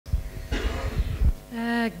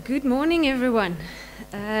Good morning, everyone.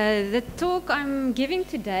 The talk I'm giving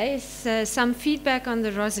today is some feedback on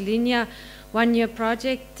the rosellinia one-year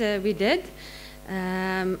project we did.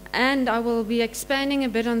 And I will be expanding a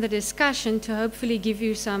bit on the discussion to hopefully give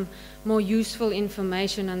you some more useful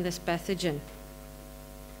information on this pathogen.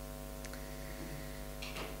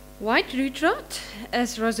 White root rot,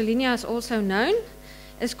 as rosellinia is also known,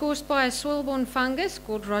 is caused by a soil-borne fungus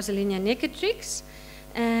called Rosellinia necatrix.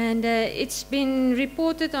 And it's been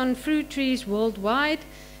reported on fruit trees worldwide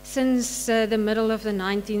since the middle of the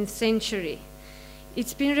 19th century.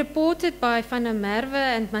 It's been reported by Van der Merwe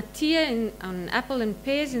and Mathieu on apple and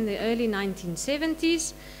pears in the early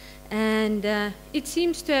 1970s, and it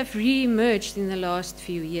seems to have re-emerged in the last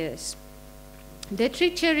few years.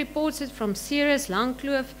 Literature reports it from Ceres,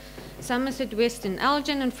 Langkloof, Somerset West and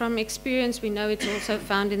Elgin, and from experience we know it's also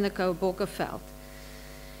found in the Kobokerveld.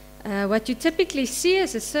 What you typically see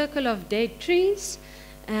is a circle of dead trees,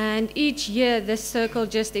 and each year this circle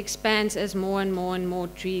just expands as more and more and more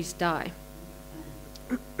trees die.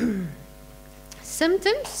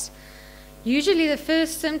 Symptoms. Usually the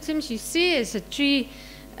first symptoms you see is a tree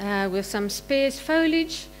with some sparse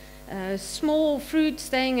foliage, small fruit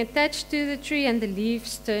staying attached to the tree, and the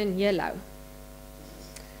leaves turn yellow.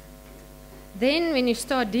 Then when you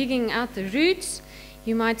start digging out the roots,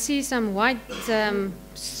 you might see some white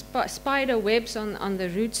spider webs on the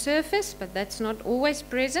root surface, but that's not always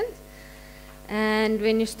present. And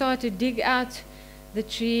when you start to dig out the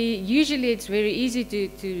tree, usually it's very easy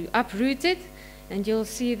to uproot it, and you'll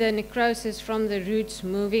see the necrosis from the roots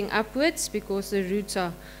moving upwards because the roots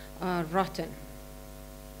are rotten.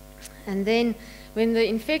 And then when the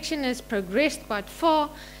infection has progressed quite far,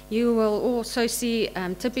 you will also see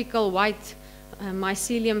typical white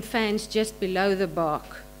mycelium fans just below the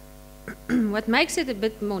bark. What makes it a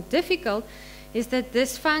bit more difficult is that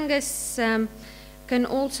this fungus can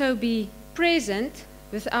also be present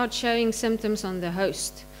without showing symptoms on the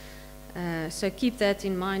host. So keep that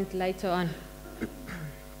in mind later on.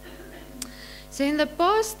 So in the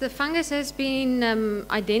past, the fungus has been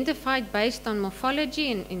identified based on morphology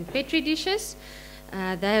in petri dishes.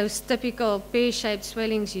 Those typical pear-shaped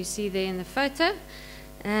swellings you see there in the photo.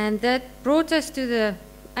 And that brought us to the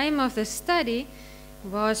aim of the study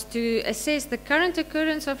was to assess the current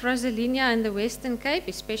occurrence of rosellinia in the Western Cape,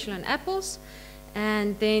 especially on apples,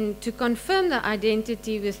 and then to confirm the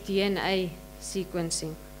identity with DNA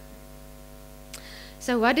sequencing.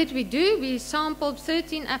 So what did we do? We sampled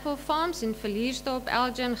 13 apple farms in Villiersdorp,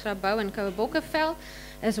 Elgin, Grabouw and Kobokerveld,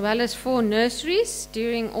 as well as 4 nurseries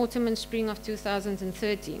during autumn and spring of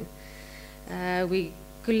 2013. We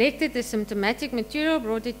collected the symptomatic material,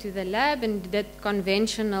 brought it to the lab, and did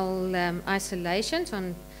conventional isolations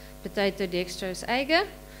on potato, dextrose, agar.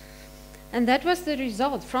 And that was the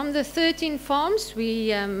result. From the 13 farms,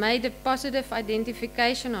 we made a positive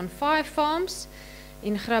identification on 5 farms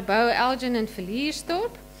in Grabouw, Elgin, and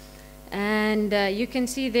Villiersdorp. And you can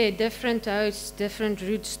see there different hosts, different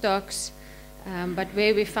root stocks, but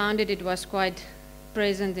where we found it, it was quite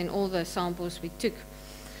present in all the samples we took.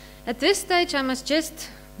 At this stage, I must just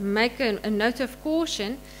make a note of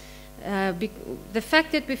caution. The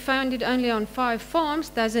fact that we found it only on 5 farms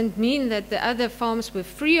doesn't mean that the other farms were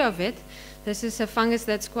free of it. This is a fungus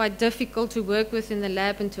that's quite difficult to work with in the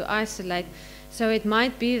lab and to isolate. So it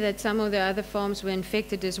might be that some of the other farms were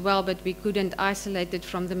infected as well, but we couldn't isolate it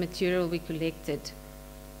from the material we collected.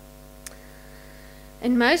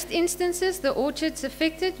 In most instances, the orchards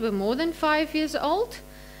affected were more than 5 years old.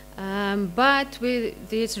 But with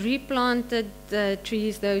these replanted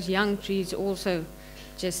trees, those young trees also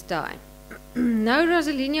just die. No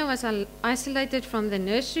rosellinia was isolated from the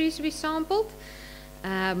nurseries we sampled,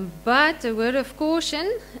 but a word of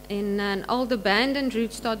caution, in an old abandoned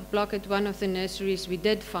rootstock block at one of the nurseries we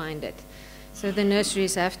did find it. So the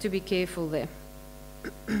nurseries have to be careful there.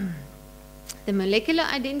 The molecular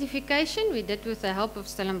identification we did with the help of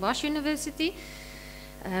Stellenbosch University.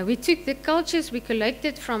 We took the cultures we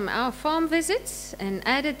collected from our farm visits and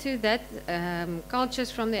added to that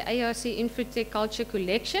cultures from the ARC Infotech culture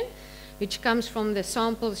collection, which comes from the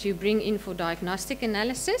samples you bring in for diagnostic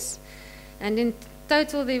analysis. And in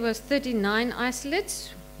total there was 39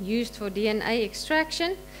 isolates used for DNA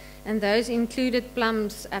extraction, and those included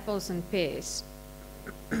plums, apples and pears.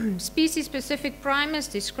 Species-specific primers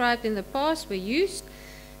described in the past were used,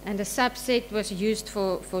 and a subset was used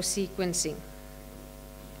for sequencing.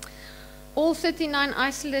 All 39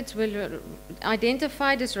 isolates were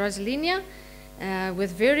identified as rosellinia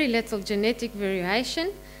with very little genetic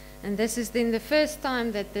variation, and this is then the first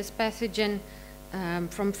time that this pathogen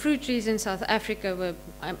from fruit trees in South Africa were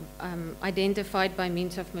identified by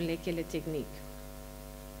means of molecular technique.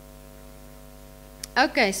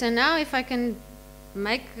 Okay, so now if I can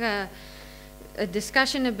make a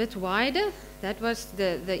discussion a bit wider, that was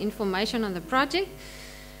the information on the project.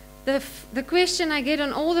 The question I get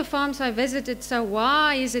on all the farms I visited, so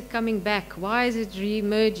why is it coming back? Why is it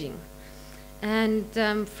re-emerging?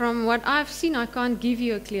 And from what I've seen, I can't give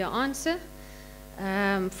you a clear answer.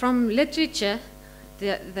 From literature,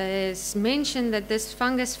 there's mention that this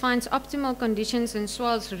fungus finds optimal conditions in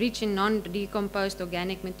soils rich in non-decomposed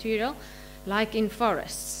organic material, like in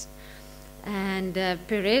forests. And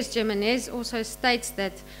Perez Jimenez also states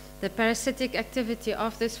that the parasitic activity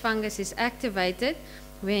of this fungus is activated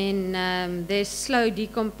when there's slow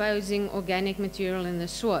decomposing organic material in the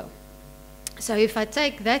soil. So if I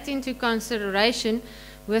take that into consideration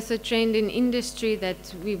with the trend in industry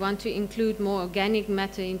that we want to include more organic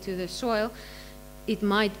matter into the soil, it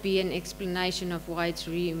might be an explanation of why it's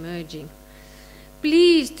re-emerging.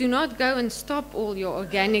 Please do not go and stop all your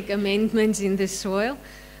organic amendments in the soil.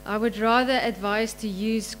 I would rather advise to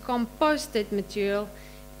use composted material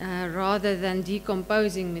rather than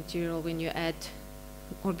decomposing material when you add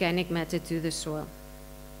organic matter to the soil.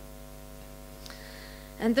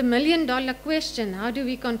 And the million-dollar question, how do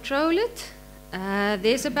we control it?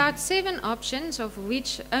 There's about 7 options, of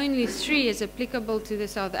which only 3 is applicable to the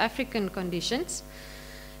South African conditions.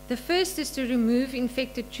 The first is to remove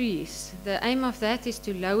infected trees. The aim of that is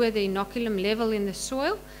to lower the inoculum level in the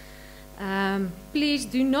soil. Please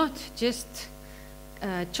do not just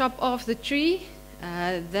chop off the tree.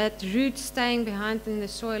 That root staying behind in the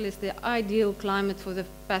soil is the ideal climate for the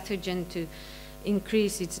pathogen to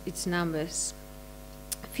increase its numbers.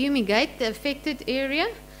 Fumigate the affected area.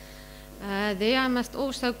 There I must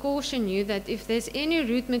also caution you that if there's any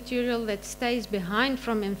root material that stays behind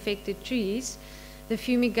from infected trees, the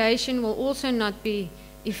fumigation will also not be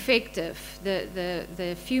effective.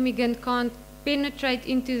 The fumigant can't penetrate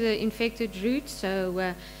into the infected roots,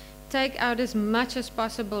 so take out as much as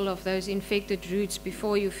possible of those infected roots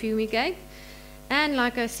before you fumigate. And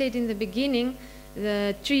like I said in the beginning,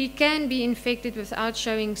 the tree can be infected without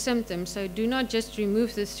showing symptoms, so do not just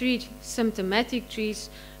remove the 3 symptomatic trees,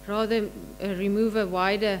 rather remove a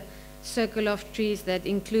wider circle of trees that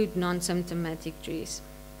include non-symptomatic trees.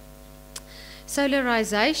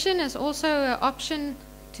 Solarization is also an option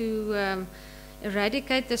to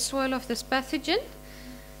eradicate the soil of this pathogen.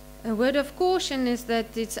 A word of caution is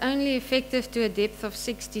that it's only effective to a depth of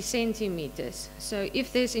 60 centimeters. So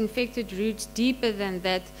if there's infected roots deeper than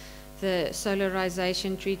that, the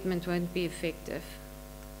solarization treatment won't be effective.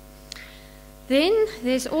 Then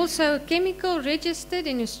there's also a chemical registered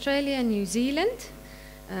in Australia and New Zealand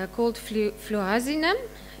called fluazinum.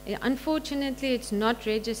 Unfortunately, it's not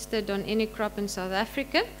registered on any crop in South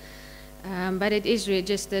Africa, but it is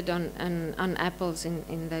registered on apples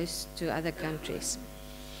in those 2 other countries.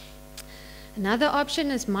 Another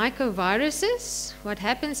option is mycoviruses. What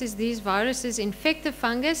happens is these viruses infect the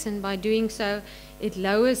fungus, and by doing so, it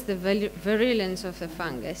lowers the virulence of the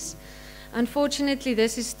fungus. Unfortunately,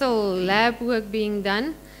 this is still lab work being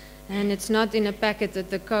done, and it's not in a packet at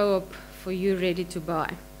the co-op for you ready to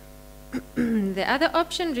buy. The other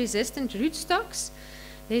option, resistant rootstocks.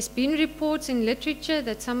 There's been reports in literature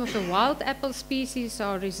that some of the wild apple species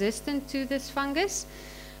are resistant to this fungus,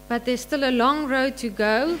 but there's still a long road to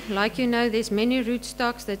go. Like you know, there's many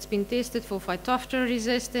rootstocks that's been tested for Phytophthora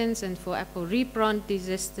resistance and for apple replant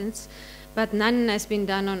resistance, but none has been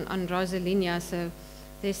done on rosellinia, so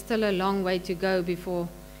there's still a long way to go before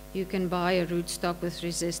you can buy a rootstock with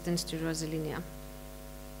resistance to rosellinia.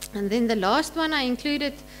 And then the last one I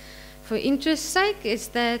included for interest's sake is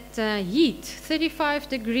that heat. 35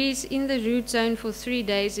 degrees in the root zone for 3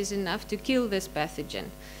 days is enough to kill this pathogen.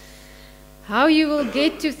 How you will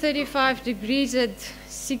get to 35 degrees at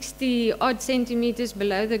 60 odd centimeters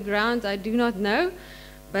below the ground, I do not know,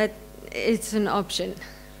 but it's an option.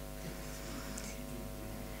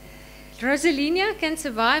 Rosellinia can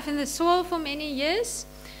survive in the soil for many years,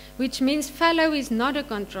 which means fallow is not a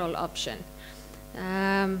control option.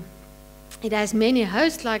 It has many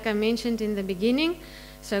hosts, like I mentioned in the beginning,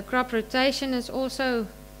 so crop rotation is also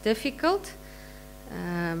difficult.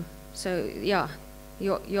 So yeah,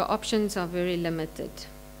 your options are very limited.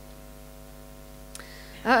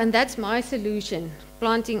 Oh, and that's my solution,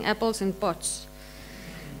 planting apples in pots.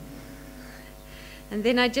 And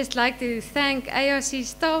then I'd just like to thank ARC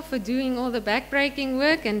staff for doing all the backbreaking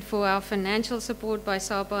work and for our financial support by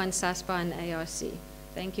SAPA and SASPA and ARC.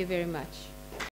 Thank you very much.